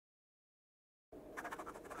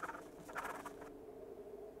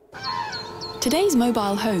Today's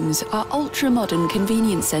mobile homes are ultra-modern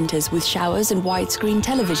convenience centres with showers and widescreen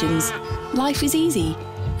televisions. Life is easy,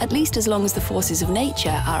 at least as long as the forces of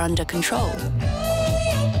nature are under control.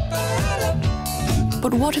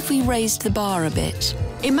 But what if we raised the bar a bit?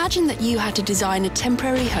 Imagine that you had to design a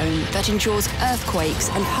temporary home that endures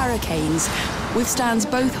earthquakes and hurricanes, withstands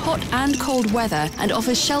both hot and cold weather, and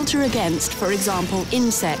offers shelter against, for example,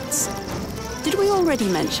 insects. Did we already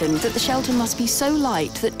mention that the shelter must be so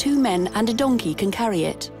light that 2 men and a donkey can carry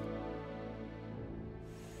it?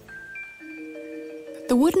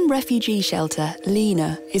 The wooden refugee shelter,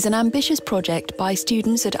 Liina, is an ambitious project by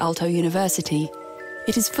students at Aalto University.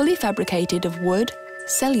 It is fully fabricated of wood,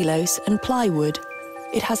 cellulose and plywood.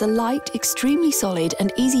 It has a light, extremely solid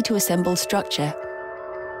and easy to assemble structure.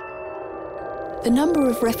 The number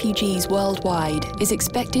of refugees worldwide is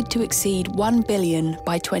expected to exceed 1 billion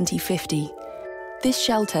by 2050. This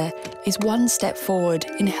shelter is one step forward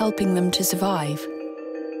in helping them to survive.